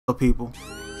people.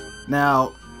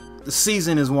 Now, the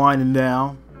season is winding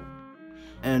down,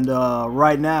 and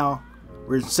right now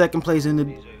we're in second place in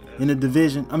the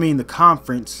division. I mean the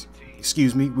conference.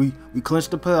 Excuse me. We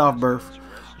clinched the playoff berth.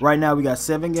 Right now we got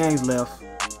 7 games left,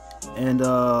 and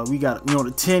we got the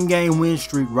 10-game win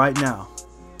streak right now.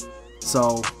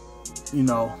 So,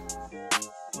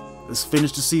 let's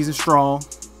finish the season strong.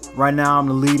 Right now I'm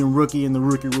the leading rookie in the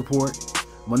rookie report.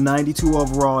 I'm a 92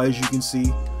 overall, as you can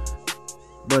see.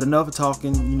 But enough of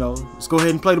talking, let's go ahead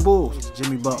and play the Bulls.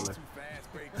 Jimmy Butler.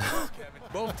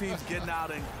 Both teams getting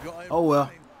out and going. Oh well.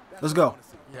 Let's go.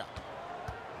 Yeah.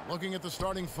 Looking at the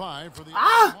starting 5 for the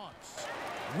Hawks.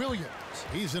 Williams,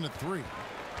 he's in at 3.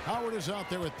 Howard is out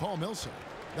there with Paul Millsap.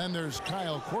 Then there's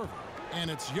Kyle Korver, and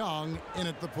it's Young in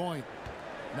at the point.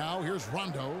 Now here's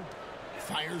Rondo.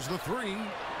 Fires the 3.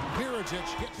 Mirotic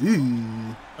hits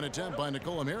an attempt by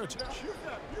Nikola Mirotic.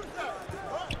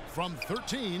 From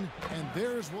 13, and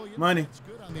there's Williams. Money. It's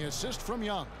good on the assist from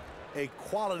Young. A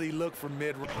quality look from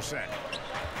mid-percent.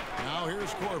 Now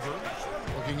here's Korver.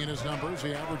 Looking at his numbers,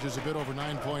 he averages a bit over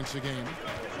 9 points a game.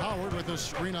 Howard with a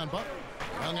screen on Butler.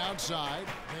 Young outside.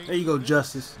 There you go,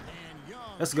 Justice.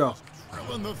 Let's go.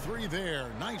 Drilling the 3 there.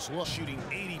 Nice look. Shooting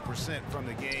 80% from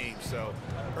the game, so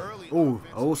early. Ooh,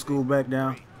 old school back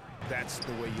down. That's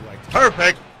the way you like to.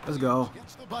 Perfect. Let's go.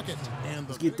 Gets the bucket. And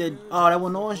Let's get that. Oh, that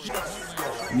one orange.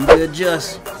 You did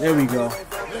adjust. There we go.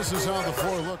 this is how the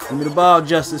floor looks. Give me the ball,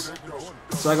 Justice,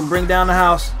 so I can bring down the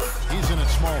house. He's in a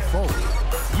small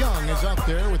forward. Young is up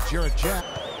there with Jarrett Jack.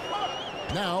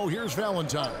 Now here's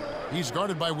Valentine. He's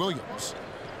guarded by Williams.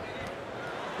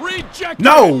 Reject.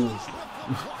 No.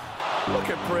 Look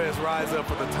at Perez rise up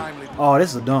with a timely. Oh,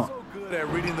 this is a dunk. So good at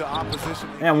reading the opposition.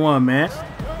 And one, man.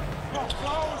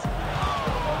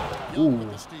 Ooh,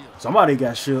 somebody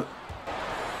got shook.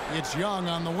 It's Young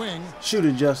on the wing. Shoot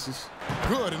it, Justice.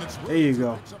 Good, and it's there you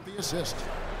go. Picks up the assist.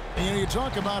 And you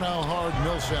talk about how hard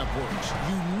Millsap works.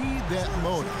 You need that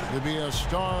motor to be a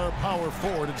star power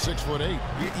forward at 6'8".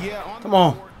 Yeah, come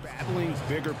on. Battling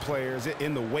bigger players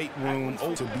in the weight room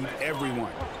to beat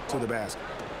everyone to the basket.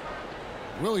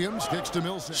 Williams kicks to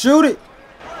Millsap. Shoot it.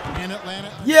 In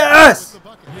Atlanta. Yes.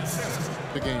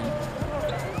 The game.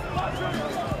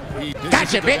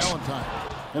 Gotcha, bitch. Valentine.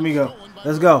 Let me go.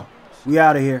 Let's go. We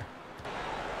out of here.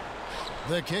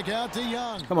 The kick out to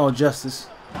Young. Come on, Justice.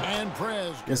 And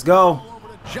Perez. Let's go.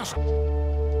 Just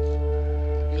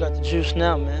You got the juice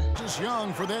now, man.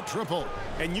 Young for that triple.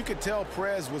 And you could tell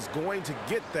Perez was going to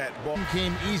get that ball.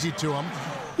 Came easy to him.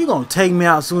 You gonna take me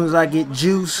out as soon as I get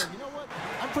juice? You know what?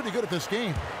 I'm pretty good at this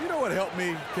game. You know what helped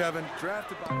me, Kevin?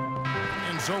 Drafted by.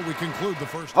 And so we conclude the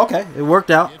first. Okay, it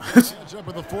worked out. It's up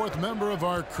with the fourth member of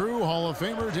our crew, Hall of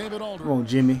Famer David Aldridge. Come on,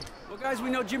 Jimmy. Well, guys, we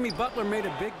know Jimmy Butler made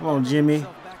a big. Come on, Jimmy.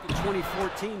 Back in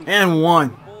 2014. And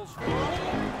one.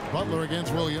 Butler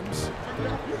against Williams.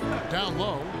 Down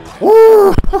low.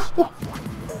 Woo!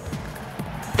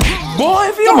 Boy,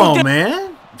 if you Come don't on, get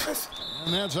man.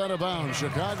 And that's out of bounds.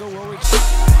 Chicago will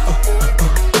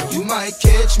You might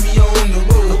catch me on the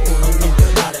road,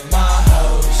 not in my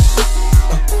house.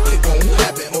 It won't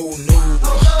happen, oh no.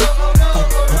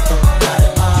 Not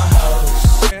in my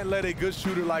house. Can't let a good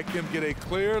shooter like him get a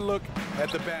clear look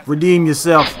at the basket. Redeem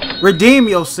yourself. Redeem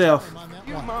yourself. on that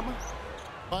one.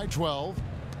 By 12.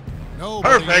 No.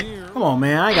 Perfect. Come on,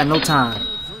 man. I ain't got no time.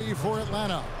 3 for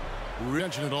Atlanta.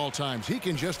 Mentioned at all times, he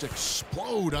can just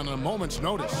explode on a moment's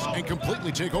notice and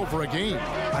completely take over a game.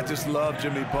 I just love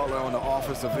Jimmy Butler on the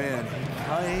offensive end. He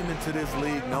came into this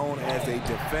league known as a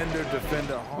defender.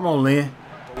 Come on, Lynn.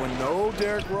 When no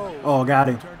Derrick Rose. Oh, got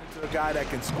him. Turned into a guy that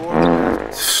can score the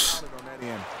basket on that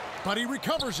end. But he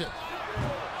recovers it.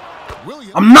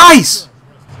 Williams. I'm nice.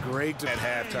 Great at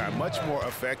halftime. Much more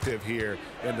effective here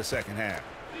in the second half.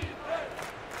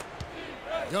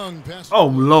 Young pass. Oh,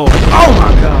 Lord. Oh,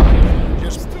 my God.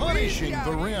 Just punishing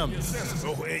the rim.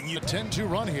 Oh, and you 10-2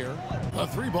 run here. A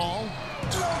 3-ball.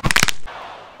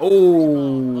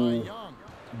 Oh.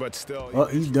 But still, Oh,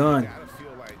 he's done.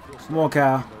 Come on,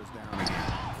 Kyle.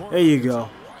 There you go.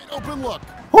 Open look.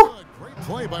 Woo. Great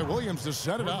play by Williams to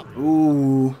set it up.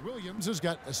 Ooh. Williams has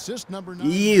got assist number 9.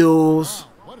 Eels.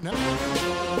 What an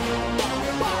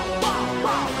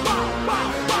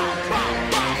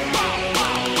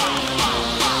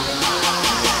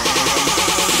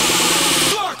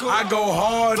I go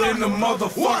hard in the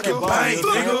motherfucking paint,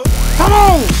 nigga. Come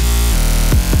on.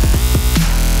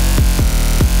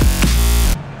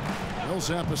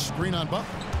 Millsap a screen on Butler.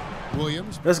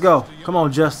 Williams. Let's go. Come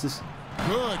on, Justice.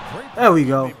 Good. Great. There we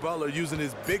go. Jimmy Butler using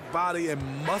his big body and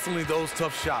muscling those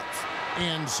tough shots.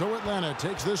 And so Atlanta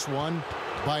takes this one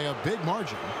by a big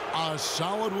margin. A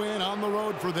solid win on the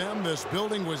road for them. This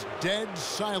building was dead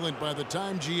silent by the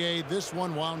time, GA, this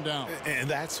one wound down. And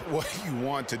that's what you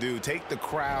want to do. Take the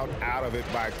crowd out of it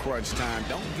by crunch time.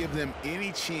 Don't give them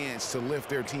any chance to lift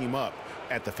their team up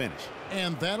at the finish.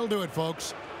 And that'll do it,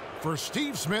 folks. For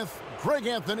Steve Smith, Greg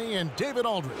Anthony, and David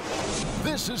Aldridge,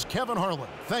 this is Kevin Harlan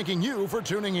thanking you for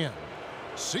tuning in.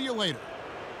 See you later.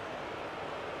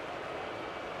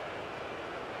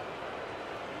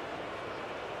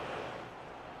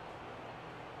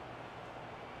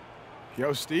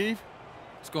 Yo, Steve.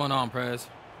 What's going on, Prez?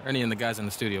 Ernie and the guys in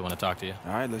the studio want to talk to you.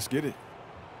 All right, let's get it.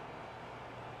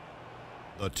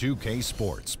 The 2K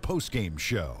Sports postgame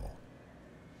show.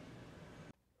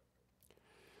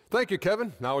 Thank you,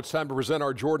 Kevin. Now it's time to present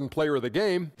our Jordan Player of the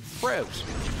Game, Prez.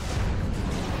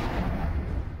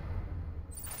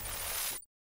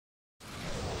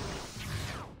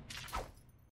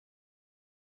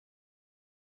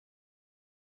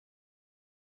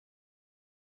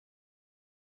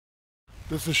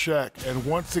 This is Shaq, and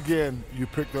once again, you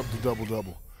picked up the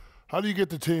double-double. How do you get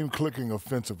the team clicking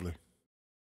offensively?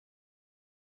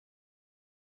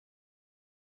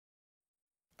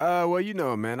 Well, you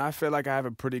know, man, I feel like I have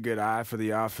a pretty good eye for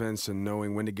the offense and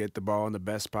knowing when to get the ball in the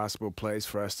best possible place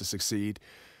for us to succeed.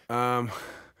 When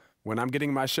I'm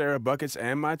getting my share of buckets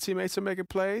and my teammates are making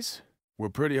plays, we're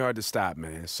pretty hard to stop,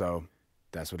 man. So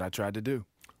that's what I tried to do.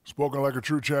 Spoken like a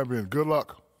true champion. Good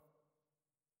luck.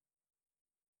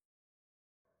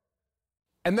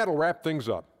 And that'll wrap things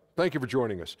up. Thank you for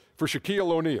joining us. For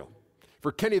Shaquille O'Neal,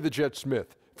 for Kenny the Jet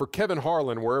Smith, for Kevin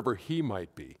Harlan, wherever he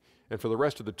might be, and for the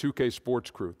rest of the 2K Sports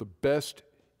crew, the best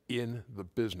in the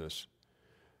business.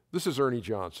 This is Ernie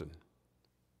Johnson.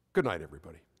 Good night,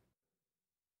 everybody.